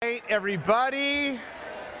everybody.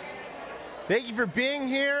 Thank you for being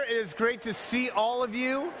here. It is great to see all of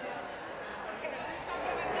you.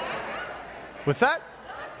 What's that?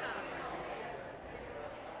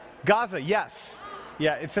 Gaza, yes.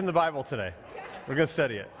 Yeah, it's in the Bible today. We're going to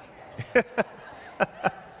study it.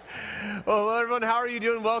 Well, hello, everyone. How are you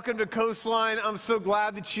doing? Welcome to Coastline. I'm so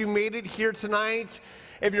glad that you made it here tonight.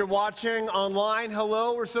 If you're watching online,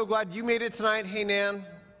 hello. We're so glad you made it tonight. Hey, Nan.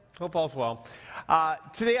 Hope all's well.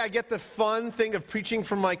 Today I get the fun thing of preaching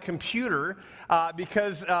from my computer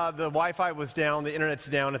because the Wi-Fi was down, the internet's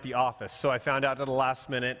down at the office. So I found out at the last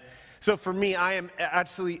minute. So for me, I am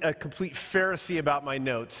actually a complete Pharisee about my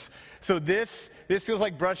notes. So this feels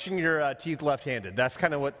like brushing your teeth left-handed. That's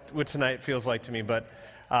kind of what tonight feels like to me. But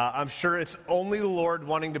I'm sure it's only the Lord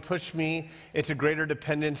wanting to push me into greater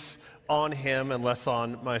dependence on Him and less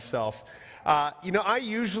on myself. I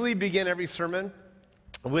usually begin every sermon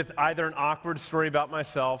with either an awkward story about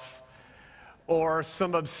myself or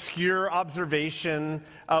some obscure observation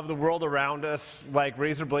of the world around us, like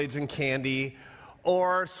razor blades and candy,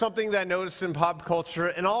 or something that I noticed in pop culture,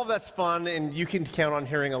 and all of that's fun, and you can count on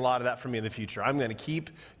hearing a lot of that from me in the future. I'm going to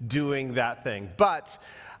keep doing that thing. But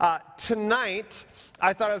tonight,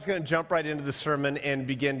 I thought I was going to jump right into the sermon and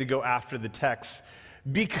begin to go after the text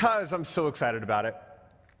because I'm so excited about it.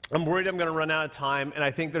 I'm worried I'm going to run out of time, and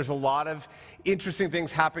I think there's a lot of interesting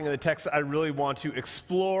things happening in the text that I really want to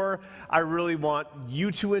explore. I really want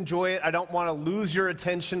you to enjoy it. I don't want to lose your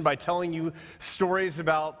attention by telling you stories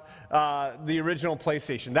about the original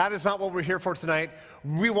PlayStation. That is not what we're here for tonight.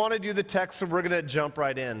 We want to do the text, so we're going to jump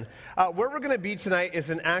right in. Where we're going to be tonight is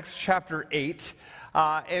in Acts chapter 8,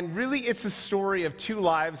 and really it's a story of two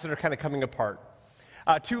lives that are kind of coming apart.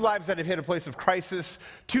 Two lives that have hit a place of crisis,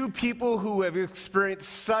 two people who have experienced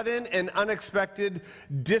sudden and unexpected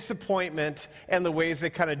disappointment and the ways they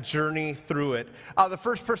kind of journey through it. The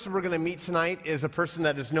first person we're going to meet tonight is a person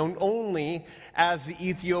that is known only as the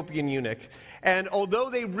Ethiopian eunuch. And although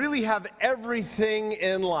they really have everything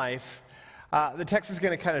in life, the text is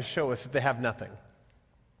going to kind of show us that they have nothing.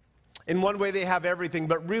 In one way, they have everything,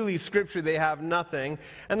 but really, Scripture, they have nothing.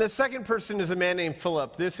 And the second person is a man named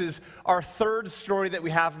Philip. This is our third story that we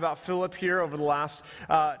have about Philip here over the last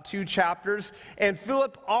two chapters. And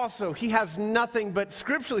Philip also, he has nothing, but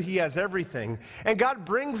scripturally, he has everything. And God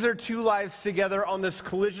brings their two lives together on this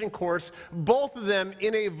collision course, both of them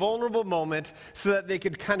in a vulnerable moment, so that they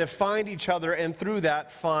could kind of find each other and through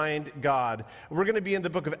that find God. We're going to be in the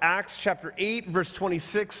book of Acts, chapter 8, verse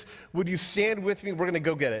 26. Would you stand with me? We're going to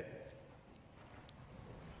go get it.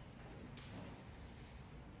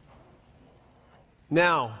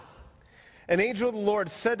 Now, an angel of the Lord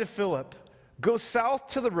said to Philip, "Go south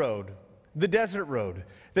to the road, the desert road,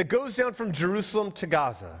 that goes down from Jerusalem to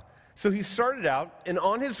Gaza." So he started out, and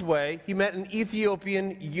on his way, he met an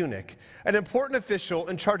Ethiopian eunuch, an important official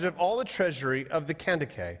in charge of all the treasury of the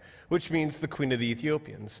Kandake, which means the Queen of the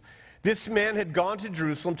Ethiopians. This man had gone to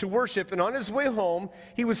Jerusalem to worship, and on his way home,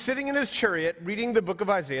 he was sitting in his chariot reading the book of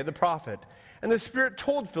Isaiah the prophet. And the Spirit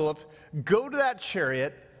told Philip, "Go to that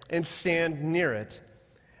chariot and stand near it."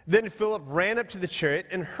 Then Philip ran up to the chariot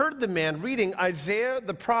and heard the man reading Isaiah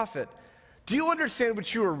the prophet. "Do you understand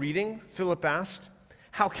what you are reading?" Philip asked.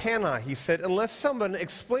 "How can I," he said, "unless someone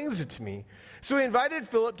explains it to me?" So he invited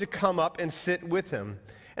Philip to come up and sit with him.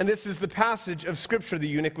 And this is the passage of Scripture the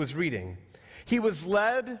eunuch was reading. "He was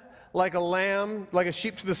led like a lamb, like a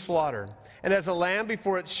sheep to the slaughter. And as a lamb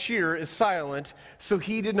before its shearer is silent, so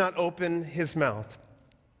he did not open his mouth.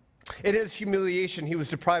 In his humiliation, he was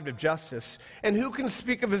deprived of justice. And who can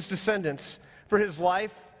speak of his descendants? For his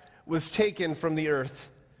life was taken from the earth."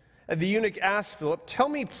 And the eunuch asked Philip, "Tell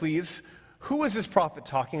me, please, who is this prophet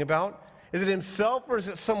talking about? Is it himself or is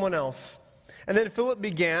it someone else?" And then Philip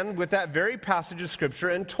began with that very passage of Scripture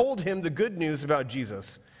and told him the good news about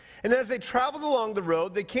Jesus. And as they traveled along the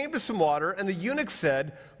road, they came to some water, and the eunuch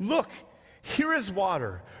said, "Look, here is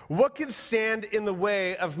water. What can stand in the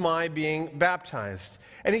way of my being baptized?"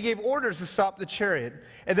 And he gave orders to stop the chariot.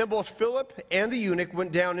 And then both Philip and the eunuch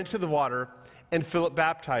went down into the water, and Philip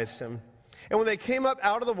baptized him. And when they came up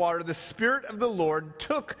out of the water, the Spirit of the Lord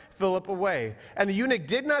took Philip away. And the eunuch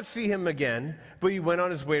did not see him again, but he went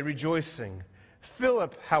on his way rejoicing.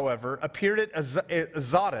 Philip, however, appeared at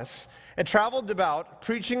Azotus and traveled about,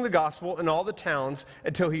 preaching the gospel in all the towns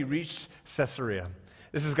until he reached Caesarea.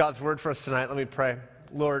 This is God's word for us tonight. Let me pray.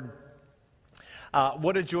 Lord,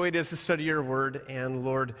 what a joy it is to study your word. And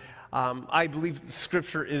Lord, I believe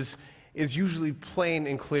Scripture is usually plain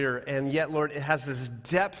and clear, and yet, Lord, it has this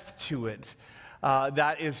depth to it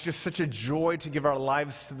that is just such a joy to give our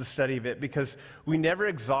lives to the study of it, because we never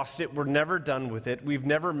exhaust it. We're never done with it. We've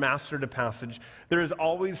never mastered a passage. There is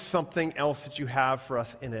always something else that you have for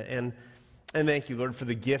us in it. And thank you, Lord, for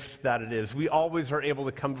the gift that it is. We always are able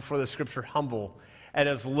to come before the Scripture humble and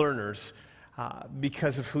as learners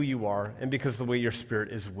because of who you are and because of the way your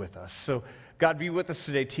Spirit is with us. So, God, be with us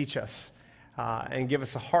today. Teach us and give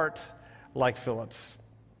us a heart like Philip's.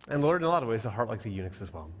 And Lord, in a lot of ways, a heart like the eunuchs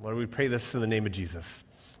as well. Lord, we pray this in the name of Jesus.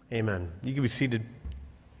 Amen. You can be seated.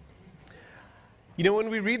 You know, when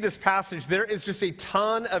we read this passage, there is just a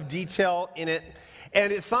ton of detail in it.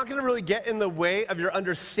 And it's not going to really get in the way of your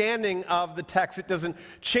understanding of the text. It doesn't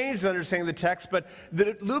change the understanding of the text, but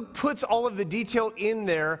Luke puts all of the detail in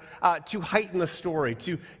there to heighten the story,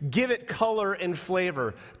 to give it color and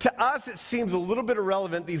flavor. To us, it seems a little bit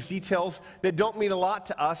irrelevant, these details that don't mean a lot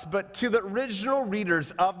to us, but to the original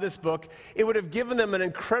readers of this book, it would have given them an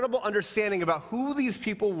incredible understanding about who these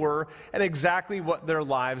people were and exactly what their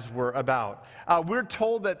lives were about. We're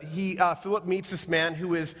told that Philip meets this man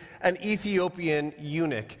who is an Ethiopian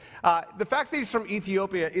eunuch. The fact that he's from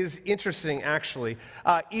Ethiopia is interesting, actually.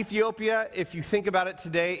 Ethiopia, if you think about it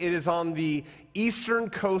today, it is on the eastern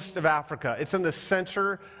coast of Africa. It's in the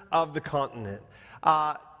center of the continent.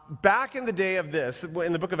 Back in the day of this,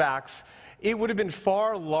 in the book of Acts, it would have been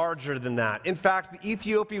far larger than that. In fact,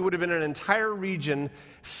 Ethiopia would have been an entire region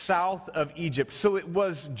south of Egypt. So it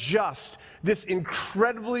was just this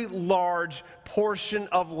incredibly large portion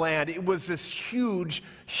of land. It was this huge,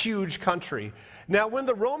 huge country. Now, when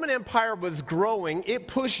the Roman Empire was growing, it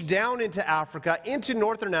pushed down into Africa, into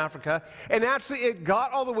northern Africa, and actually it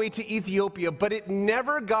got all the way to Ethiopia, but it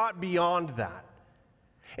never got beyond that.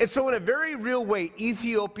 And so in a very real way,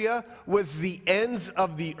 Ethiopia was the ends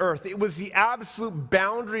of the earth. It was the absolute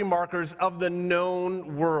boundary markers of the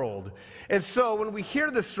known world. And so when we hear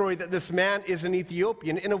the story that this man is an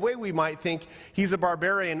Ethiopian, in a way we might think he's a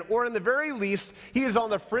barbarian, or in the very least, he is on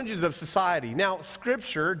the fringes of society. Now,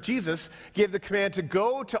 Scripture, Jesus, gave the command to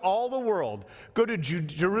go to all the world, go to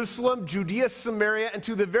Jerusalem, Judea, Samaria, and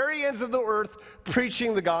to the very ends of the earth,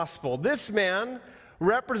 preaching the gospel. This man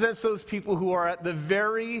represents those people who are at the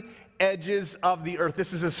very edges of the earth.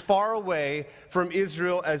 This is as far away from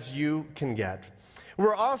Israel as you can get.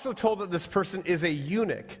 We're also told that this person is a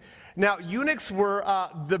eunuch. Now, eunuchs were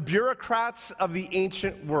the bureaucrats of the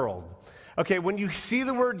ancient world. Okay, when you see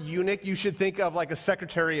the word eunuch, you should think of like a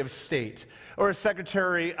secretary of state or a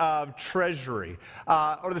secretary of treasury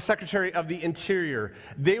or the secretary of the interior.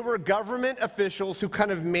 They were government officials who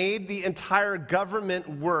kind of made the entire government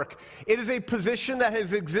work. It is a position that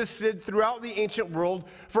has existed throughout the ancient world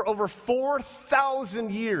for over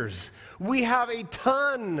 4,000 years. We have a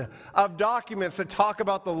ton of documents that talk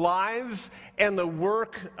about the lives and the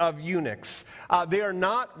work of eunuchs. They are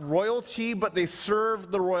not royalty, but they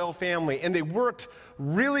serve the royal family, and they worked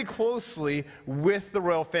really closely with the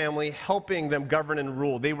royal family, helping them govern and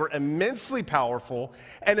rule. They were immensely powerful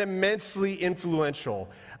and immensely influential,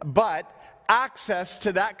 but access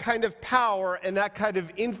to that kind of power and that kind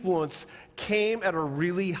of influence came at a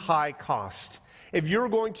really high cost. If you were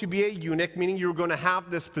going to be a eunuch, meaning you were going to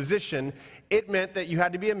have this position, it meant that you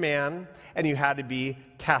had to be a man and you had to be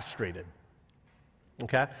castrated.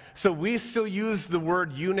 Okay? So we still use the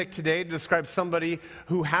word eunuch today to describe somebody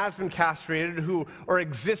who has been castrated, or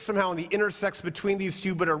exists somehow in the intersex between these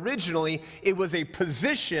two, but originally it was a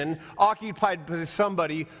position occupied by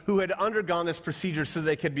somebody who had undergone this procedure so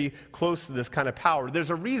they could be close to this kind of power. There's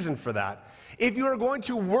a reason for that. If you are going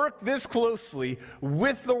to work this closely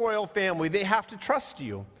with the royal family, they have to trust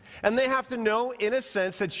you. And they have to know, in a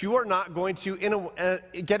sense, that you are not going to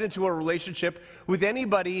get into a relationship with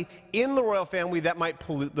anybody in the royal family that might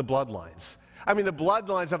pollute the bloodlines. I mean, the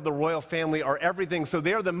bloodlines of the royal family are everything, so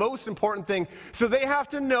they are the most important thing. So they have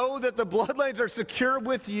to know that the bloodlines are secure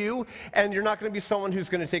with you, and you're not going to be someone who's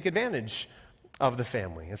going to take advantage of the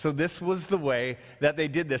family. And so this was the way that they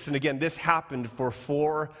did this. And again, this happened for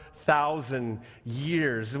 4,000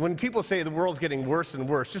 years. When people say the world's getting worse and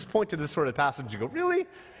worse, just point to this sort of passage and go, really?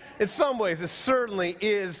 In some ways, it certainly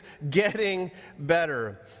is getting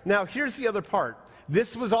better. Now, here's the other part.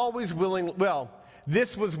 This was willingly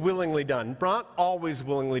done. Not always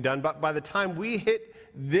willingly done, but by the time we hit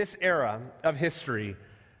this era of history,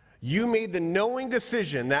 you made the knowing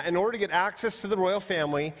decision that in order to get access to the royal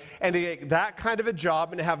family and to get that kind of a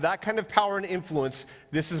job and to have that kind of power and influence,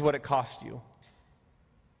 this is what it cost you.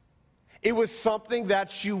 It was something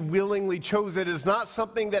that you willingly chose. It is not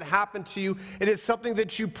something that happened to you. It is something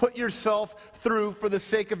that you put yourself through for the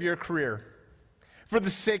sake of your career, For the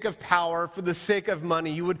sake of power, for the sake of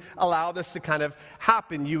money, you would allow this to kind of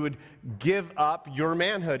happen. You would give up your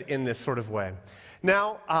manhood in this sort of way.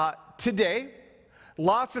 Now, today,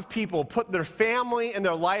 lots of people put their family and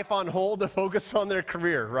their life on hold to focus on their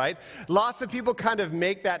career, right? Lots of people kind of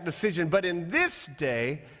make that decision. But in this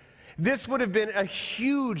day, this would have been a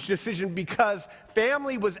huge decision because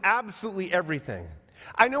family was absolutely everything.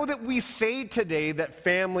 I know that we say today that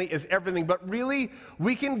family is everything, but really,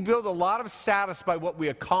 we can build a lot of status by what we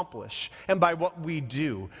accomplish and by what we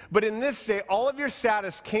do. But in this day, all of your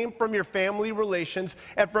status came from your family relations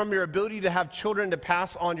and from your ability to have children to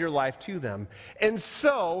pass on your life to them. And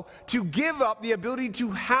so, to give up the ability to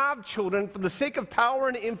have children for the sake of power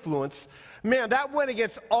and influence, man, that went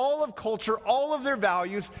against all of culture, all of their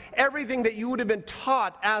values, everything that you would have been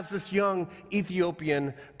taught as this young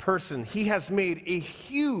Ethiopian person. He has made a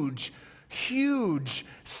huge, huge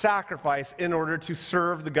sacrifice in order to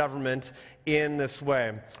serve the government in this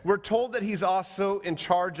way. We're told that he's also in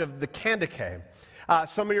charge of the Kandake.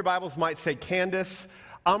 Some of your Bibles might say Candace.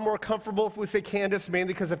 I'm more comfortable if we say Candace,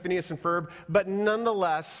 mainly because of Phineas and Ferb, but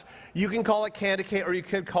nonetheless, you can call it Kandake or you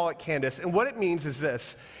could call it Candace. And what it means is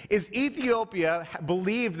this, is Ethiopia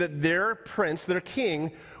believed that their prince, their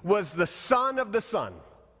king, was the son of the sun.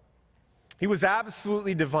 He was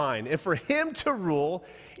absolutely divine. And for him to rule,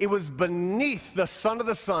 it was beneath the son of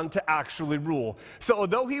the sun to actually rule. So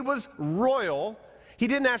although he was royal, he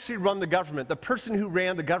didn't actually run the government. The person who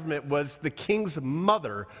ran the government was the king's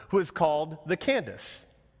mother, who is called the Candace.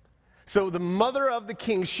 So the mother of the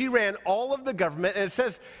king, she ran all of the government, and it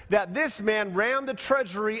says that this man ran the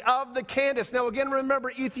treasury of the Candace. Now again,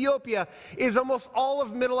 remember, Ethiopia is almost all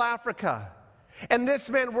of Middle Africa. And this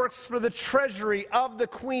man works for the treasury of the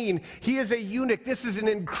queen. He is a eunuch. This is an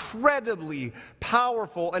incredibly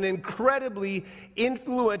powerful, an incredibly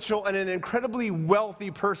influential, and an incredibly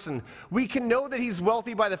wealthy person. We can know that he's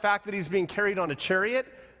wealthy by the fact that he's being carried on a chariot.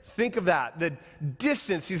 Think of that, the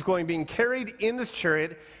distance he's going, being carried in this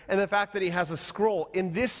chariot, and the fact that he has a scroll.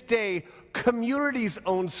 In this day, communities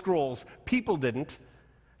owned scrolls. People didn't.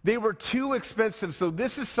 They were too expensive. So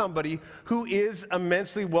this is somebody who is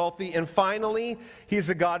immensely wealthy. And finally, he's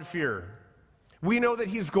a God-fearer. We know that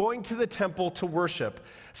he's going to the temple to worship.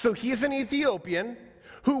 So he's an Ethiopian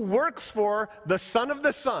who works for the son of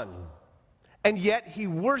the sun, and yet he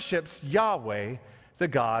worships Yahweh, the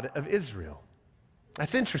God of Israel.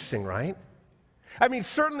 That's interesting, right? I mean,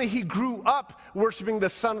 certainly he grew up worshiping the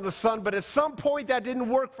son of the sun, but at some point that didn't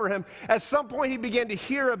work for him. At some point he began to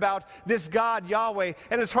hear about this God, Yahweh,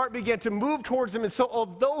 and his heart began to move towards him. And so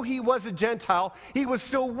although he was a Gentile, he was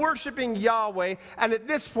still worshiping Yahweh. And at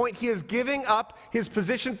this point, he is giving up his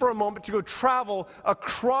position for a moment to go travel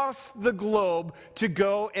across the globe to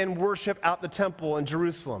go and worship at the temple in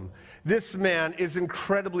Jerusalem. This man is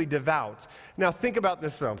incredibly devout. Now think about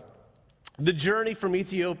this though. The journey from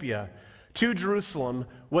Ethiopia to Jerusalem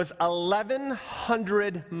was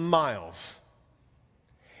 1,100 miles.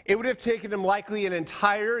 It would have taken him likely an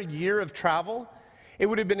entire year of travel. It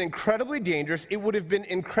would have been incredibly dangerous. It would have been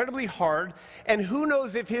incredibly hard. And who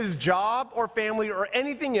knows if his job or family or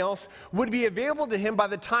anything else would be available to him by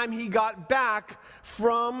the time he got back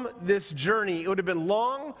from this journey. It would have been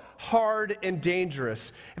long, hard, and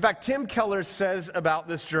dangerous. In fact, Tim Keller says about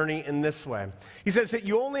this journey in this way. He says that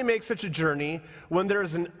you only make such a journey when there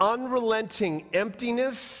is an unrelenting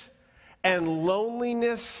emptiness and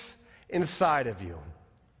loneliness inside of you.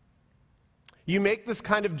 You make this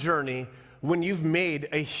kind of journey when you've made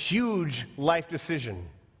a huge life decision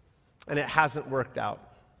and it hasn't worked out.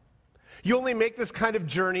 You only make this kind of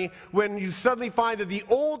journey when you suddenly find that the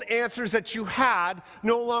old answers that you had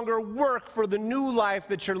no longer work for the new life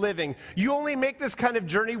that you're living. You only make this kind of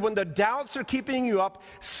journey when the doubts are keeping you up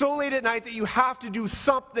so late at night that you have to do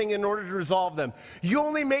something in order to resolve them. You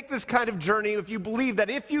only make this kind of journey if you believe that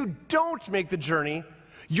if you don't make the journey,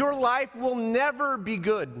 your life will never be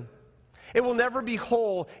good. It will never be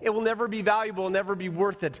whole, it will never be valuable, it will never be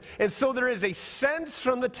worth it. And so there is a sense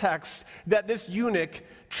from the text that this eunuch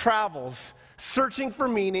travels, searching for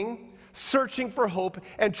meaning, searching for hope,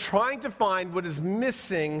 and trying to find what is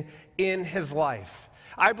missing in his life.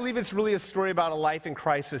 I believe it's really a story about a life in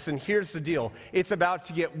crisis, and here's the deal. It's about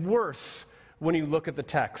to get worse when you look at the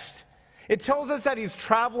text. It tells us that he's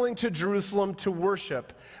traveling to Jerusalem to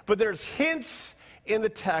worship, but there's hints in the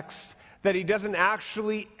text that he doesn't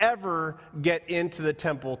actually ever get into the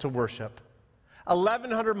temple to worship.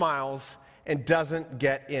 1,100 miles and doesn't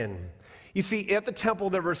get in. You see, at the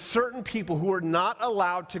temple, there were certain people who were not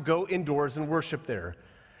allowed to go indoors and worship there.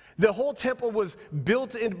 The whole temple was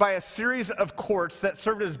built in by a series of courts that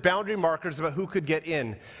served as boundary markers about who could get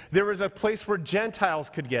in. There was a place where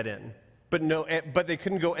Gentiles could get in. but they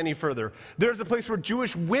couldn't go any further. There's a place where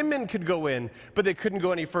Jewish women could go in, but they couldn't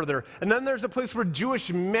go any further. And then there's a place where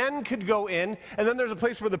Jewish men could go in, and then there's a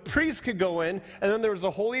place where the priests could go in, and then there's a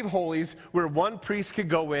Holy of Holies where one priest could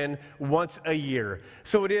go in once a year.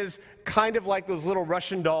 So it is kind of like those little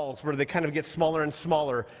Russian dolls where they kind of get smaller and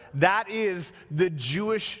smaller. That is the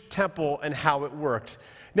Jewish temple and how it worked.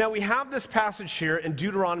 Now we have this passage here in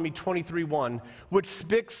Deuteronomy 23:1, which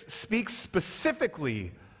speaks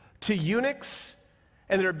specifically to eunuchs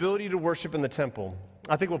and their ability to worship in the temple.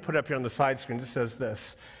 I think we'll put it up here on the side screen. It says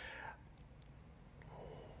this: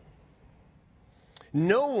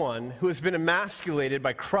 no one who has been emasculated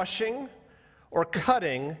by crushing or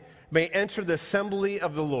cutting may enter the assembly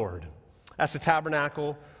of the Lord. That's the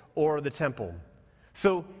tabernacle or the temple.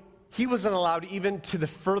 So he wasn't allowed even to the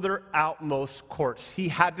further outmost courts. He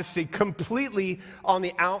had to stay completely on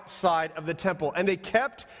the outside of the temple. And they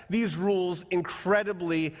kept these rules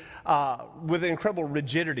incredibly, with incredible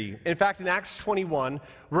rigidity. In fact, in Acts 21,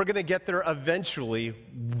 we're going to get there eventually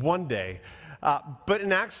one day. But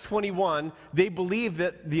in Acts 21, they believe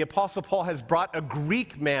that the Apostle Paul has brought a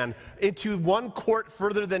Greek man into one court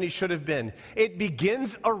further than he should have been. It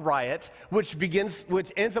begins a riot, which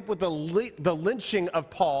ends up with the lynching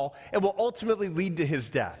of Paul and will ultimately lead to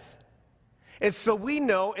his death. And so we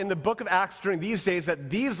know in the book of Acts during these days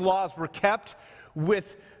that these laws were kept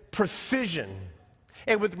with precision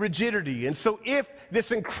and with rigidity. And so if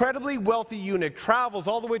this incredibly wealthy eunuch travels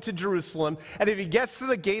all the way to Jerusalem, and if he gets to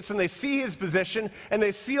the gates and they see his position and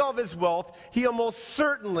they see all of his wealth, he almost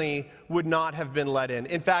certainly would not have been let in.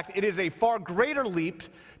 In fact, it is a far greater leap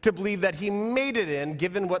to believe that he made it in,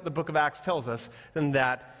 given what the book of Acts tells us, than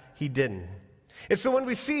that he didn't. And so when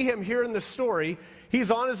we see him here in the story, he's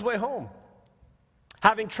on his way home,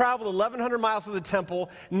 having traveled 1,100 miles to the temple,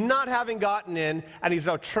 not having gotten in, and he's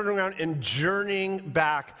now turning around and journeying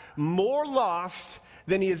back, more lost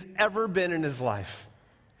than he has ever been in his life.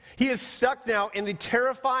 He is stuck now in the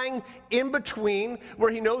terrifying in-between where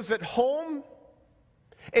he knows that home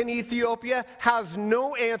in Ethiopia has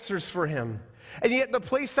no answers for him. And yet the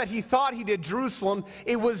place that he thought he did, Jerusalem,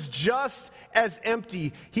 it was just as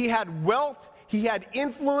empty. He had wealth, he had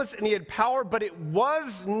influence, and he had power, but it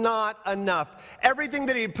was not enough. Everything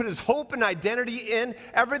that he had put his hope and identity in,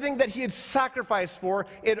 everything that he had sacrificed for,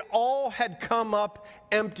 it all had come up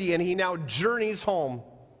empty, and he now journeys home,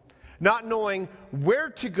 not knowing where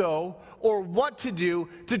to go or what to do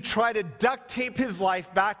to try to duct tape his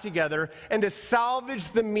life back together and to salvage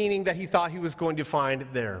the meaning that he thought he was going to find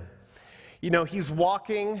there. You know, he's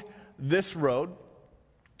walking this road,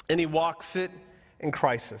 and he walks it in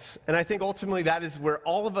crisis. And I think ultimately that is where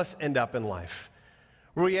all of us end up in life,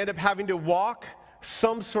 where we end up having to walk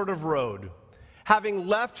some sort of road, having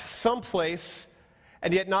left some place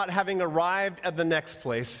and yet not having arrived at the next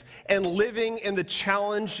place, and living in the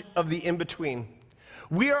challenge of the in-between.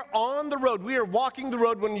 We are on the road. We are walking the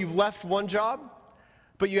road when you've left one job,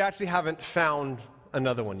 but you actually haven't found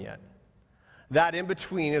another one yet. That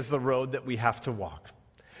in-between is the road that we have to walk.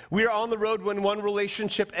 We are on the road when one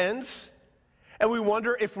relationship ends, and we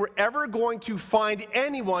wonder if we're ever going to find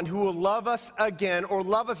anyone who will love us again, or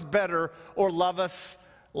love us better, or love us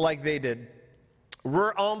like they did.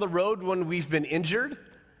 We're on the road when we've been injured,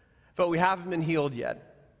 but we haven't been healed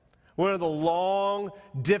yet. We're on the long,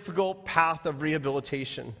 difficult path of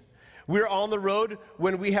rehabilitation. We're on the road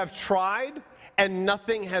when we have tried and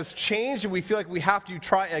nothing has changed and we feel like we have to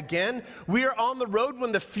try again. We are on the road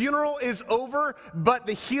when the funeral is over, but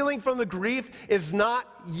the healing from the grief is not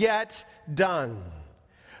yet done.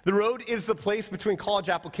 The road is the place between college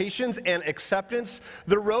applications and acceptance.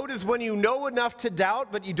 The road is when you know enough to doubt,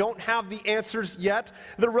 but you don't have the answers yet.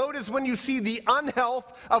 The road is when you see the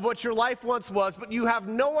unhealth of what your life once was, but you have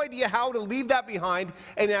no idea how to leave that behind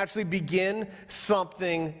and actually begin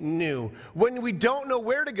something new. When we don't know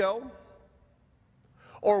where to go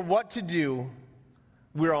or what to do,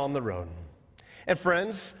 we're on the road. And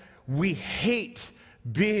friends, we hate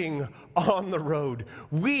being on the road.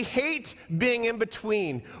 We hate being in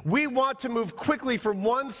between. We want to move quickly from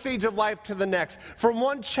one stage of life to the next, from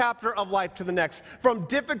one chapter of life to the next, from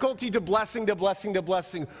difficulty to blessing to blessing to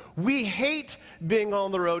blessing. We hate being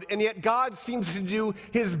on the road, and yet God seems to do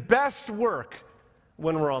his best work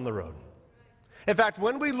when we're on the road. In fact,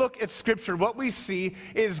 when we look at Scripture, what we see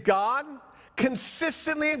is God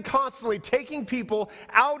consistently and constantly taking people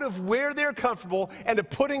out of where they're comfortable and to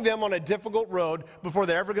putting them on a difficult road before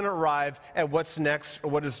they're ever going to arrive at what's next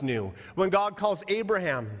or what is new. When God calls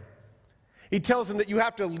Abraham, he tells him that you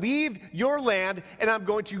have to leave your land and I'm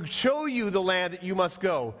going to show you the land that you must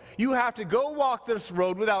go. You have to go walk this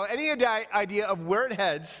road without any idea of where it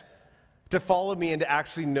heads to follow me and to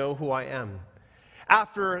actually know who I am.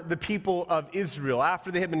 After the people of Israel,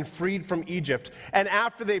 after they had been freed from Egypt, and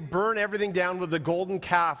after they burn everything down with the golden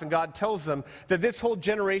calf, and God tells them that this whole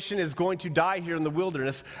generation is going to die here in the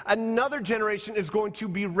wilderness, another generation is going to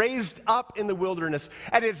be raised up in the wilderness,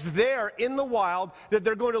 and it's there in the wild that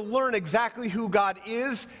they're going to learn exactly who God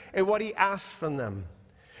is and what he asks from them.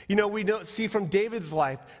 You know, we see from David's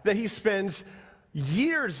life that he spends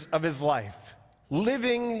years of his life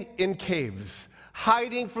living in caves,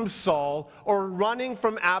 hiding from Saul or running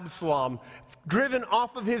from Absalom, driven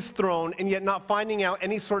off of his throne, and yet not finding out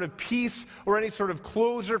any sort of peace or any sort of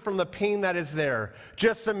closure from the pain that is there.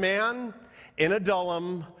 Just a man in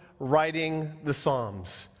Adullam writing the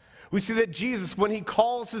Psalms. We see that Jesus, when he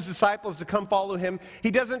calls his disciples to come follow him, he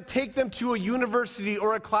doesn't take them to a university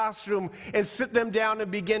or a classroom and sit them down and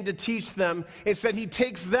begin to teach them. Instead, he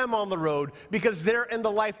takes them on the road because they're in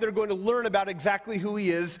the life they're going to learn about exactly who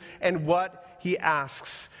he is and what he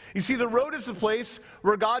asks. You see, the road is the place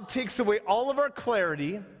where God takes away all of our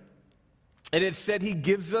clarity, and instead he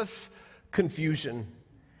gives us confusion.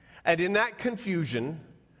 And in that confusion,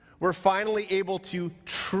 we're finally able to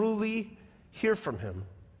truly hear from him.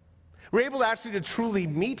 We're able to actually to truly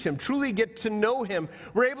meet him, truly get to know him.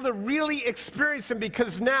 We're able to really experience him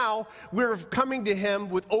because now we're coming to him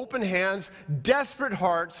with open hands, desperate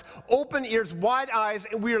hearts, open ears, wide eyes,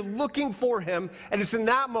 and we are looking for him. And it's in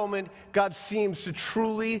that moment God seems to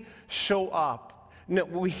truly show up. No,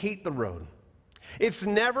 we hate the road. It's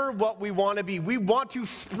never what we want to be. We want to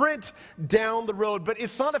sprint down the road, but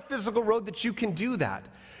it's not a physical road that you can do that.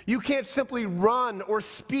 You can't simply run or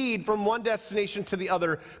speed from one destination to the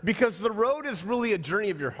other because the road is really a journey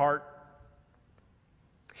of your heart.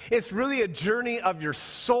 It's really a journey of your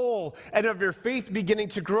soul and of your faith beginning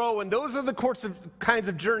to grow. And those are the kinds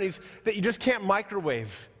of journeys that you just can't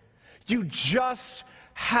microwave. You just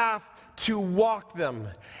have to walk them,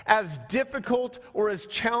 as difficult or as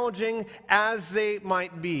challenging as they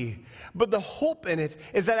might be. But the hope in it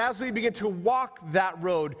is that as we begin to walk that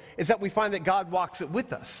road, is that we find that God walks it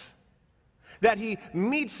with us. That he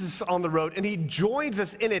meets us on the road and he joins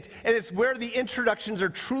us in it. And it's where the introductions are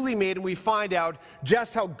truly made and we find out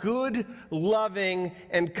just how good, loving,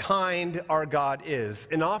 and kind our God is.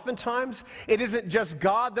 And oftentimes, it isn't just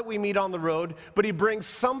God that we meet on the road, but he brings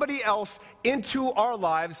somebody else into our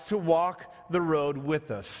lives to walk the road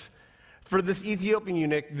with us. For this Ethiopian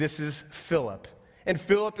eunuch, this is Philip. And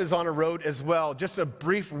Philip is on a road as well. Just a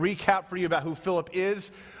brief recap for you about who Philip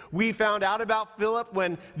is. We found out about Philip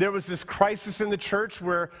when there was this crisis in the church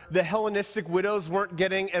where the Hellenistic widows weren't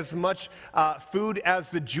getting as much food as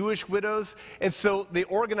the Jewish widows. And so they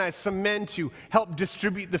organized some men to help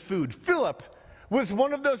distribute the food. Philip was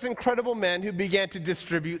one of those incredible men who began to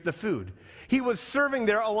distribute the food. He was serving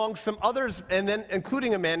there along some others, and then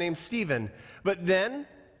including a man named Stephen. But then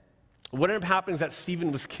what ended up happening is that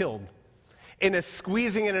Stephen was killed in a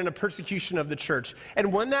squeezing and in a persecution of the church.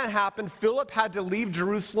 And when that happened, Philip had to leave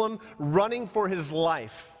Jerusalem running for his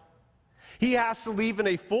life. He has to leave in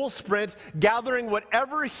a full sprint, gathering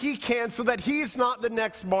whatever he can so that he's not the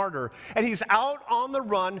next martyr. And he's out on the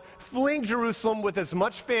run, fleeing Jerusalem with as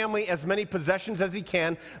much family, as many possessions as he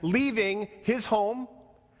can, leaving his home,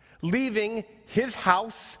 leaving his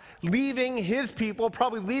house, leaving his people,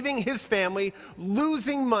 probably leaving his family,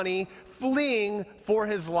 losing money, fleeing for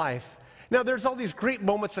his life. Now, there's all these great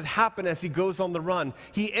moments that happen as he goes on the run.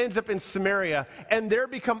 He ends up in Samaria, and there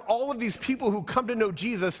become all of these people who come to know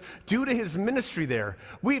Jesus due to his ministry there.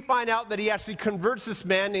 We find out that he actually converts this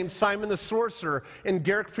man named Simon the sorcerer, and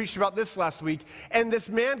Garrick preached about this last week. And this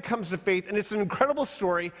man comes to faith, and it's an incredible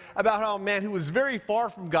story about how a man who was very far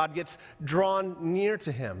from God gets drawn near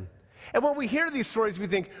to him. And when we hear these stories, we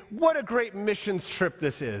think, what a great missions trip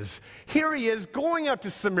this is. Here he is going out to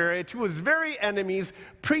Samaria, to his very enemies,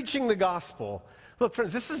 preaching the gospel. Look,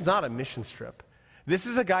 friends, this is not a missions trip. This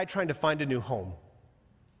is a guy trying to find a new home.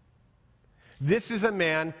 This is a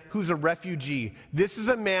man who's a refugee. This is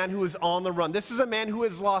a man who is on the run. This is a man who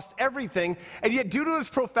has lost everything, and yet due to his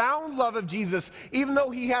profound love of Jesus, even though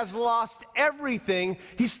he has lost everything,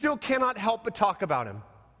 he still cannot help but talk about him.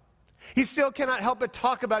 He still cannot help but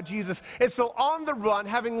talk about Jesus. And so on the run,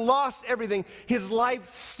 having lost everything, his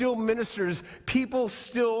life still ministers. People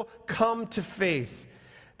still come to faith.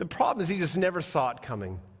 The problem is he just never saw it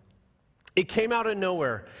coming. It came out of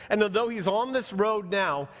nowhere. And although he's on this road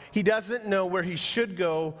now, he doesn't know where he should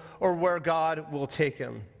go or where God will take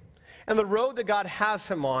him. And the road that God has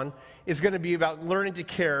him on is going to be about learning to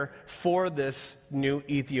care for this new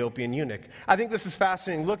Ethiopian eunuch. I think this is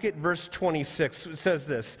fascinating. Look at verse 26. It says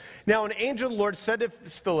this. Now an angel of the Lord said to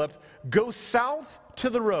Philip, go south to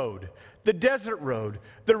the road, the desert road,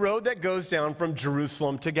 the road that goes down from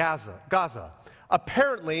Jerusalem to Gaza.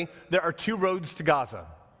 Apparently, there are 2 roads to Gaza.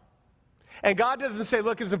 And God doesn't say,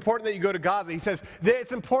 look, it's important that you go to Gaza. He says,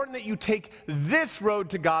 it's important that you take this road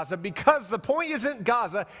to Gaza because the point isn't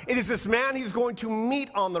Gaza. It is this man he's going to meet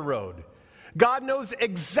on the road. God knows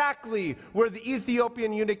exactly where the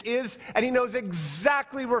Ethiopian eunuch is, and he knows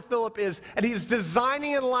exactly where Philip is, and he's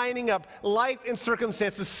designing and lining up life and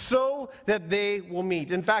circumstances so that they will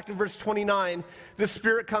meet. In fact, in verse 29, the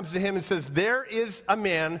Spirit comes to him and says, there is a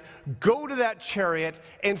man, go to that chariot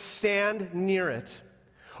and stand near it.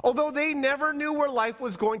 Although they never knew where life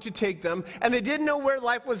was going to take them, and they didn't know where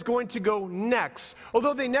life was going to go next,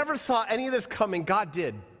 although they never saw any of this coming, God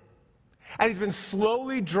did. And he's been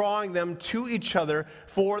slowly drawing them to each other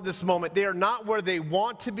for this moment. They are not where they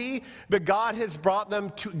want to be, but God has brought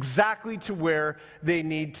them to exactly to where they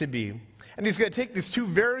need to be. And he's going to take these 2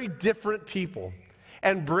 very different people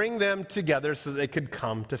and bring them together so they could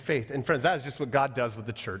come to faith. And friends, that is just what God does with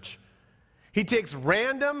the church. He takes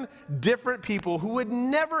random, different people who would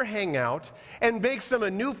never hang out and makes them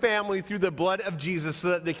a new family through the blood of Jesus so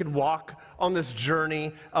that they could walk on this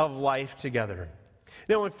journey of life together.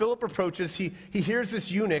 Now, when Philip approaches, he hears this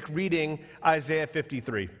eunuch reading Isaiah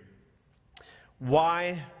 53.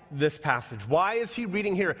 Why this passage? Why is he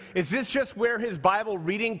reading here? Is this just where his Bible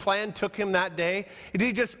reading plan took him that day? Did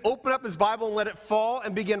he just open up his Bible and let it fall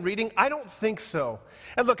and begin reading? I don't think so.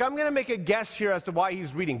 And look, I'm going to make a guess here as to why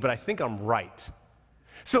he's reading, but I think I'm right.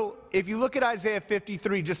 So if you look at Isaiah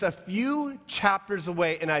 53, just a few chapters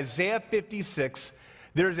away in Isaiah 56,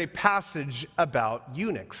 there's a passage about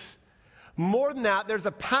eunuchs. More than that, there's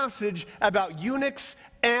a passage about eunuchs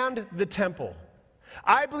and the temple.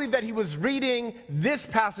 I believe that he was reading this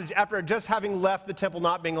passage after just having left the temple,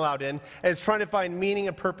 not being allowed in, and is trying to find meaning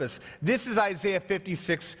and purpose. This is Isaiah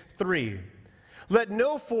 56:3. Let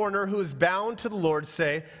no foreigner who is bound to the Lord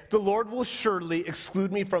say, the Lord will surely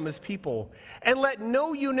exclude me from his people. And let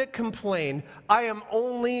no eunuch complain, I am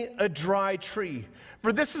only a dry tree.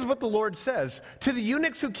 For this is what the Lord says, to the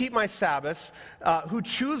eunuchs who keep my Sabbaths, who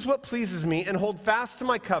choose what pleases me and hold fast to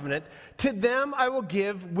my covenant, to them I will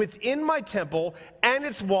give within my temple and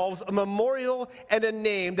its walls a memorial and a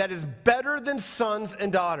name that is better than sons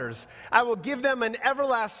and daughters. I will give them an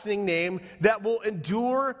everlasting name that will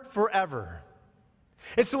endure forever.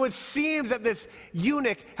 And so it seems that this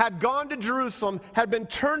eunuch had gone to Jerusalem, had been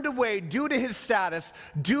turned away due to his status,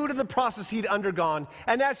 due to the process he'd undergone.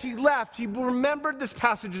 And as he left, he remembered this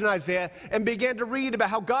passage in Isaiah and began to read about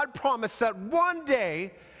how God promised that one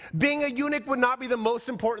day being a eunuch would not be the most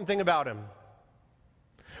important thing about him.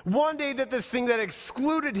 One day that this thing that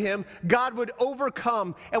excluded him, God would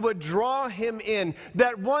overcome and would draw him in.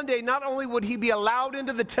 That one day not only would he be allowed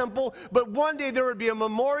into the temple, but one day there would be a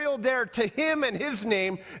memorial there to him and his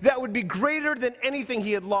name that would be greater than anything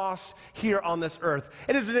he had lost here on this earth.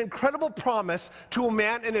 It is an incredible promise to a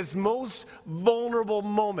man in his most vulnerable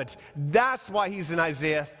moment. That's why he's in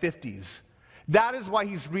Isaiah 50s. That is why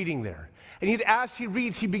he's reading there. And as he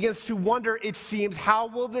reads, he begins to wonder, it seems, how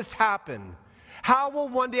will this happen? How will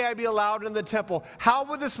one day I be allowed in the temple? How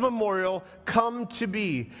will this memorial come to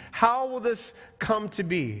be? How will this come to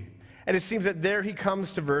be? And it seems that there he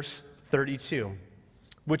comes to verse 32,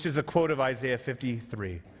 which is a quote of Isaiah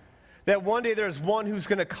 53. That one day there's one who's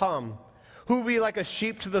going to come, who will be like a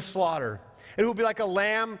sheep to the slaughter. It will be like a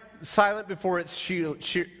lamb silent before its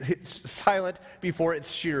shearers,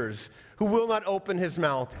 who will not open his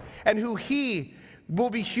mouth, and who he will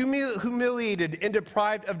be humiliated and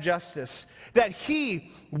deprived of justice, that he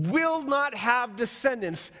will not have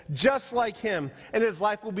descendants just like him, and his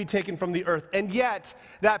life will be taken from the earth. And yet,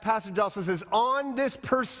 that passage also says, on this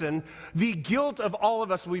person, the guilt of all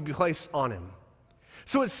of us will be placed on him.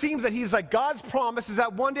 So it seems that he's like, God's promise is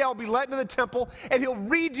that one day I'll be let into the temple, and he'll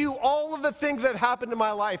redo all of the things that have happened in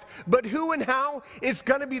my life. But who and how? It's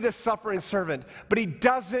going to be the suffering servant. But he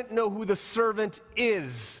doesn't know who the servant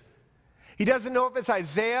is. He doesn't know if it's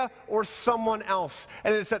Isaiah or someone else.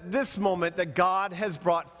 And it's at this moment that God has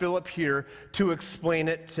brought Philip here to explain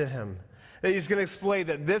it to him. That he's going to explain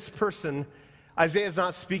that this person, Isaiah is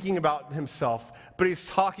not speaking about himself, but he's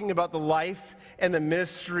talking about the life and the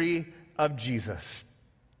ministry of Jesus.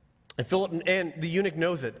 And Philip and the eunuch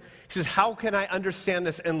knows it. He says, how can I understand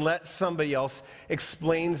this and let somebody else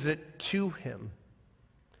explains it to him?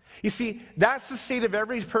 You see, that's the state of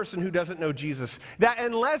every person who doesn't know Jesus. That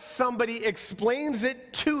unless somebody explains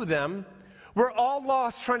it to them, we're all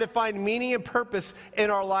lost trying to find meaning and purpose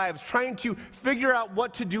in our lives, trying to figure out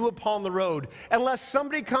what to do upon the road. Unless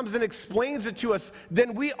somebody comes and explains it to us,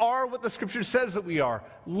 then we are what the scripture says that we are,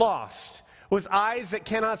 lost. with eyes that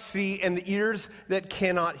cannot see and the ears that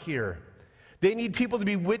cannot hear. They need people to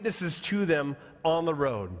be witnesses to them on the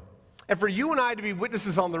road. And for you and I to be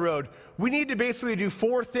witnesses on the road, we need to basically do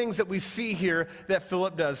 4 things that we see here that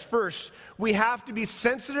Philip does. First, we have to be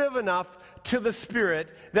sensitive enough to the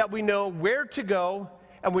Spirit that we know where to go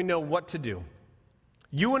and we know what to do.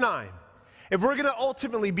 You and I, if we're going to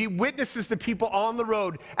ultimately be witnesses to people on the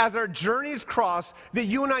road as our journeys cross, that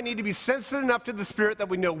you and I need to be sensitive enough to the Spirit that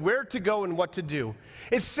we know where to go and what to do.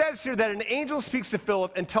 It says here that an angel speaks to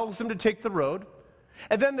Philip and tells him to take the road.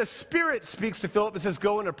 And then the Spirit speaks to Philip and says,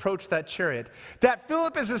 go and approach that chariot. That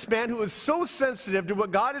Philip is this man who is so sensitive to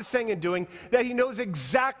what God is saying and doing that he knows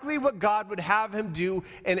exactly what God would have him do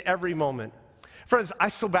in every moment. Friends, I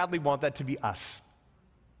so badly want that to be us.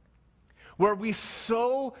 Where we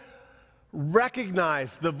so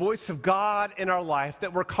recognize the voice of God in our life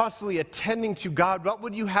that we're constantly attending to. God, what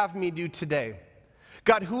would you have me do today?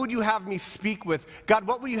 God, who would you have me speak with? God,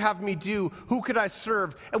 what would you have me do? Who could I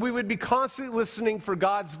serve? And we would be constantly listening for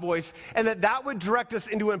God's voice, and that would direct us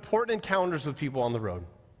into important encounters with people on the road.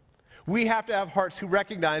 We have to have hearts who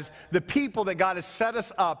recognize the people that God has set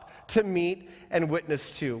us up to meet and witness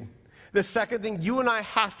to. The second thing, you and I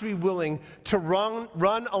have to be willing to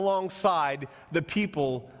run alongside the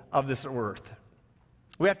people of this earth.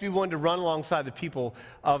 We have to be willing to run alongside the people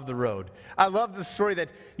of the road. I love the story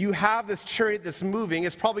that you have this chariot that's moving.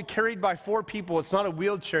 It's probably carried by 4 people. It's not a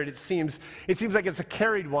wheeled chariot, it seems. It seems like it's a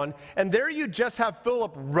carried one. And there you just have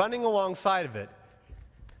Philip running alongside of it.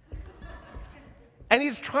 And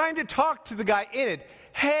he's trying to talk to the guy in it.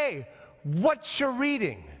 Hey, what you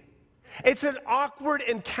reading? It's an awkward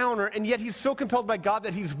encounter, and yet he's so compelled by God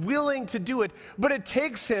that he's willing to do it. But it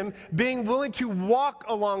takes him being willing to walk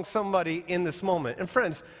along somebody in this moment. And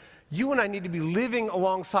friends, you and I need to be living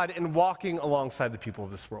alongside and walking alongside the people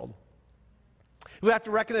of this world. We have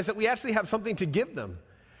to recognize that we actually have something to give them.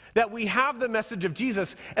 That we have the message of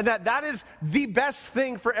Jesus, and that is the best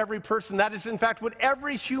thing for every person. That is, in fact, what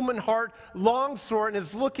every human heart longs for and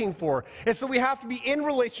is looking for. And so we have to be in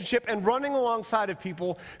relationship and running alongside of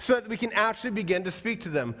people so that we can actually begin to speak to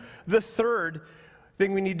them. The third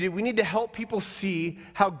thing we need to do, we need to help people see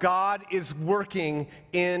how God is working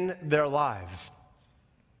in their lives.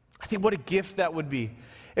 I think what a gift that would be.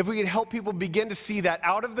 If we could help people begin to see that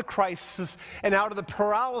out of the crisis and out of the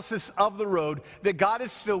paralysis of the road, that God is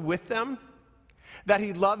still with them, that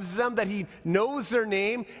he loves them, that he knows their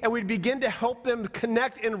name, and we'd begin to help them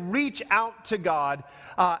connect and reach out to God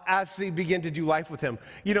as they begin to do life with him.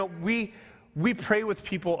 You know, we pray with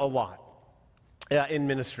people a lot in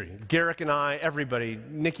ministry. Garrick and I, everybody,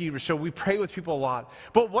 Nikki, Rochelle, we pray with people a lot.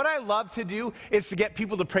 But what I love to do is to get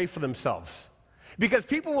people to pray for themselves. Because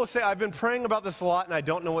people will say, I've been praying about this a lot and I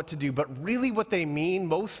don't know what to do. But really what they mean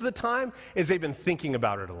most of the time is they've been thinking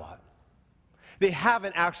about it a lot. They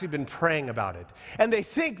haven't actually been praying about it. And they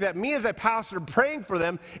think that me as a pastor praying for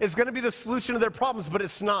them is going to be the solution to their problems, but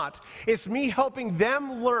it's not. It's me helping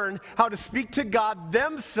them learn how to speak to God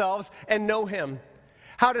themselves and know him.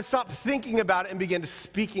 How to stop thinking about it and begin to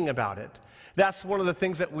speaking about it. That's one of the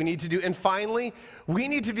things that we need to do. And finally, we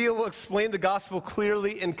need to be able to explain the gospel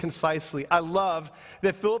clearly and concisely. I love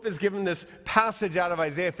that Philip is given this passage out of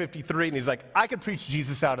Isaiah 53, and he's like, I could preach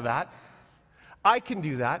Jesus out of that. I can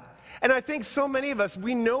do that. And I think so many of us,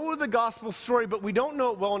 we know the gospel story, but we don't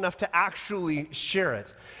know it well enough to actually share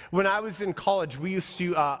it. When I was in college,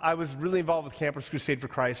 I was really involved with Campus Crusade for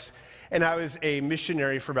Christ, and I was a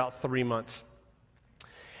missionary for about 3 months.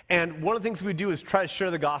 And one of the things we do is try to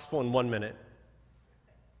share the gospel in 1 minute.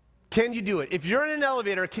 Can you do it? If you're in an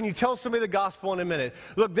elevator, can you tell somebody the gospel in a minute?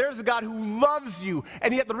 Look, there's a God who loves you,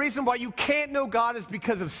 and yet the reason why you can't know God is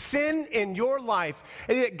because of sin in your life.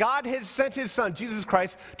 And yet God has sent his son, Jesus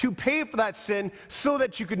Christ, to pay for that sin so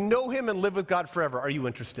that you can know him and live with God forever. Are you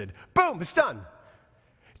interested? Boom, it's done.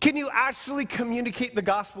 Can you actually communicate the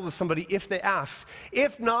gospel to somebody if they ask?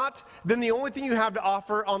 If not, then the only thing you have to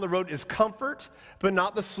offer on the road is comfort, but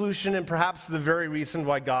not the solution and perhaps the very reason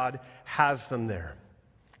why God has them there.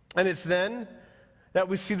 And it's then that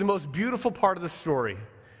we see the most beautiful part of the story,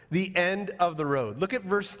 the end of the road. Look at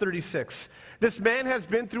verse 36. This man has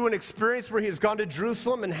been through an experience where he has gone to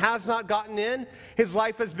Jerusalem and has not gotten in. His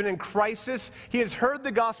life has been in crisis. He has heard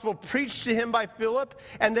the gospel preached to him by Philip.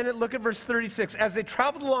 And then look at verse 36. As they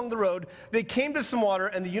traveled along the road, they came to some water,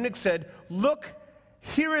 and the eunuch said, look,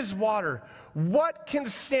 here is water. What can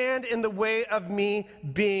stand in the way of me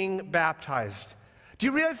being baptized? Do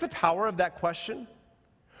you realize the power of that question?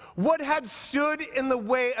 What had stood in the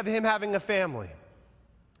way of him having a family?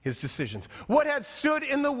 His decisions. What had stood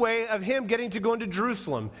in the way of him getting to go into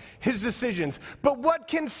Jerusalem? His decisions. But what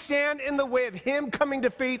can stand in the way of him coming to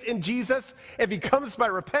faith in Jesus? If he comes by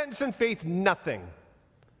repentance and faith, nothing.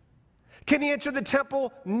 Can he enter the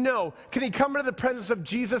temple? No. Can he come into the presence of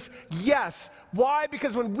Jesus? Yes. Why?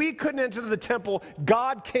 Because when we couldn't enter the temple,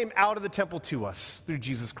 God came out of the temple to us through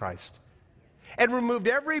Jesus Christ and removed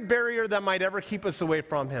every barrier that might ever keep us away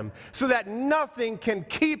from him, so that nothing can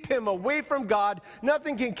keep him away from God,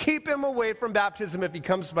 nothing can keep him away from baptism if he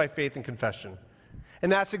comes by faith and confession. And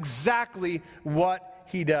that's exactly what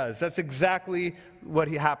he does. That's exactly what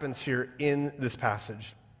happens here in this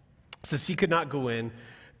passage. Since he could not go in,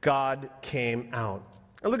 God came out.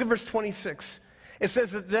 And look at verse 26. It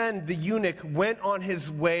says that then the eunuch went on his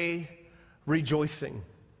way rejoicing.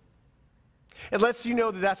 It lets you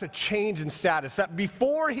know that that's a change in status. That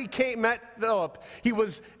before he met Philip, he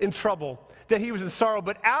was in trouble, that he was in sorrow.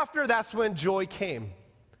 But after, that's when joy came.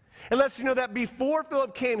 It lets you know that before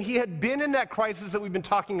Philip came, he had been in that crisis that we've been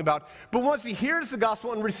talking about. But once he hears the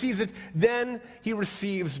gospel and receives it, then he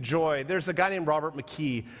receives joy. There's a guy named Robert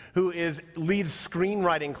McKee who leads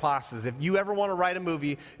screenwriting classes. If you ever want to write a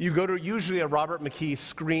movie, you go to usually a Robert McKee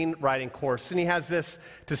screenwriting course. And he has this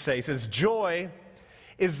to say. He says, joy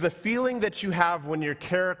is the feeling that you have when your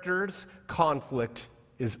character's conflict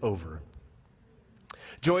is over.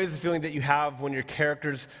 Joy is the feeling that you have when your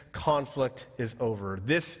character's conflict is over.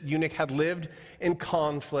 This eunuch had lived in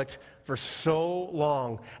conflict for so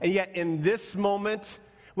long. And yet in this moment,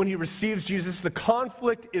 when he receives Jesus, the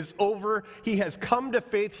conflict is over. He has come to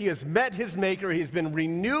faith. He has met his maker. He has been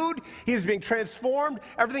renewed. He is being transformed.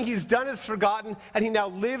 Everything he's done is forgotten. And he now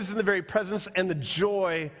lives in the very presence and the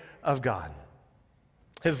joy of God.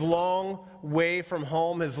 His long way from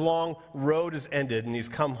home, his long road is ended, and he's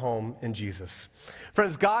come home in Jesus.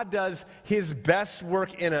 Friends, God does his best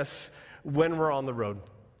work in us when we're on the road.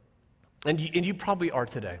 And you probably are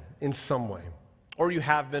today in some way, or you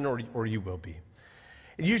have been, or you will be.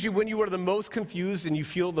 And usually when you are the most confused and you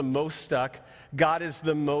feel the most stuck, God is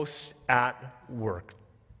the most at work.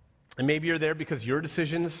 And maybe you're there because of your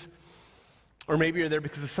decisions, or maybe you're there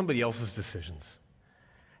because of somebody else's decisions.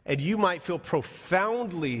 And you might feel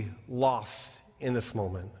profoundly lost in this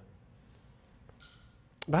moment.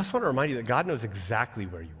 But I just want to remind you that God knows exactly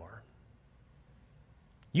where you are.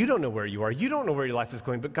 You don't know where you are. You don't know where your life is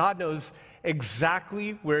going, but God knows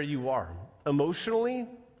exactly where you are. Emotionally,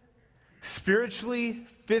 spiritually,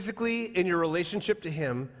 physically, in your relationship to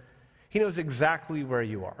him, he knows exactly where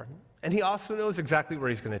you are. And he also knows exactly where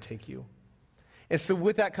he's going to take you. And so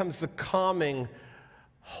with that comes the calming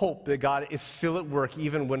hope that God is still at work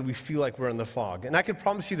even when we feel like we're in the fog. And I can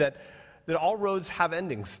promise you that all roads have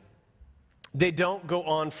endings. They don't go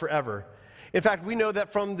on forever. In fact, we know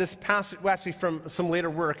that from this passage, well, actually from some later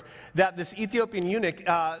work, that this Ethiopian eunuch,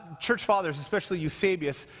 church fathers, especially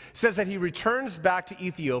Eusebius, says that he returns back to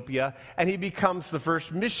Ethiopia and he becomes the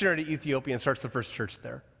first missionary to Ethiopia and starts the first church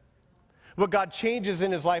there. What God changes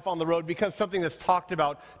in his life on the road becomes something that's talked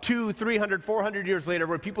about 200, 300, 400 years later,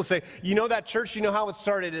 where people say, you know that church, you know how it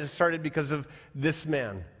started? It started because of this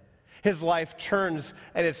man. His life turns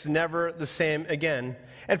and it's never the same again.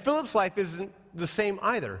 And Philip's life isn't the same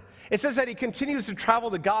either. It says that he continues to travel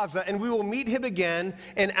to Gaza, and we will meet him again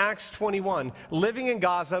in Acts 21, living in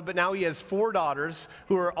Gaza, but now he has 4 daughters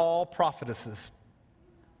who are all prophetesses.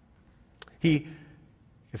 He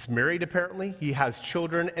is married, apparently. He has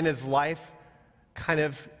children, and his life kind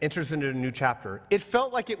of enters into a new chapter. It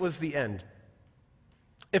felt like it was the end.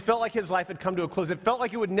 It felt like his life had come to a close. It felt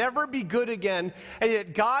like it would never be good again, and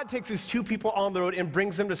yet God takes these 2 people on the road and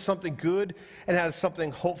brings them to something good and has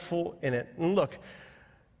something hopeful in it. And look,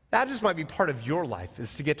 that just might be part of your life,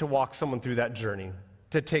 is to get to walk someone through that journey,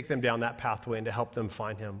 to take them down that pathway and to help them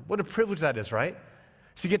find him. What a privilege that is, right?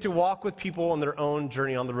 To get to walk with people on their own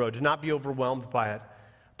journey on the road, to not be overwhelmed by it,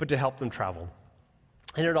 but to help them travel.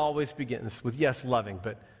 And it always begins with, yes, loving,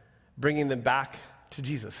 but bringing them back to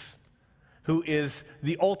Jesus, who is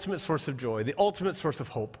the ultimate source of joy, the ultimate source of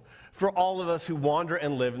hope for all of us who wander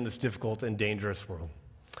and live in this difficult and dangerous world.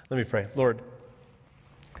 Let me pray. Lord,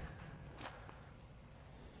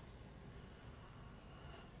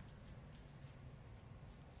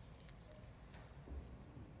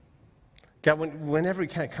 God, whenever we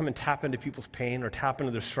kind of come and tap into people's pain or tap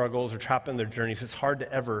into their struggles or tap into their journeys, it's hard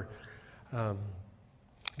to ever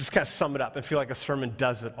just kind of sum it up and feel like a sermon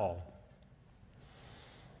does it all.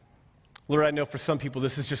 Lord, I know for some people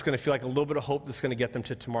this is just going to feel like a little bit of hope that's going to get them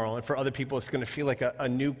to tomorrow. And for other people, it's going to feel like a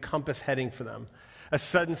new compass heading for them, a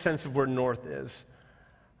sudden sense of where north is.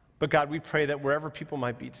 But God, we pray that wherever people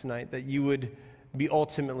might be tonight, that you would be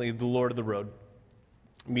ultimately the Lord of the road.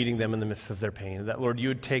 meeting them in the midst of their pain. That, Lord, you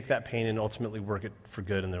would take that pain and ultimately work it for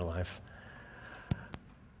good in their life.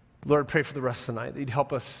 Lord, pray for the rest of the night that you'd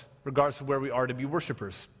help us, regardless of where we are, to be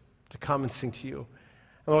worshipers, to come and sing to you.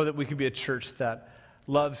 And Lord, that we could be a church that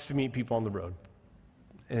loves to meet people on the road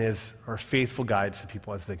and is our faithful guides to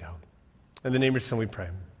people as they go. In the name of your Son we pray.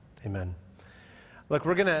 Amen. Look,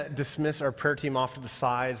 we're going to dismiss our prayer team off to the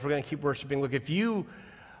sides. We're going to keep worshiping. Look, if you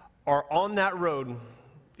are on that road,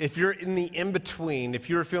 if you're in the in-between, if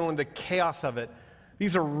you're feeling the chaos of it,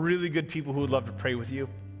 these are really good people who would love to pray with you.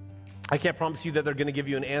 I can't promise you that they're going to give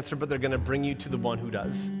you an answer, but they're going to bring you to the one who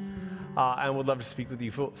does. And would love to speak with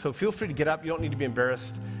you. So feel free to get up. You don't need to be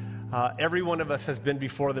embarrassed. Every one of us has been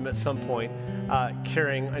before them at some point,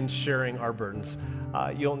 carrying and sharing our burdens.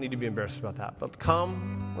 You don't need to be embarrassed about that. But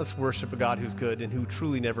come, let's worship a God who's good and who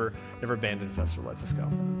truly never abandons us or lets us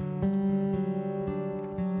go.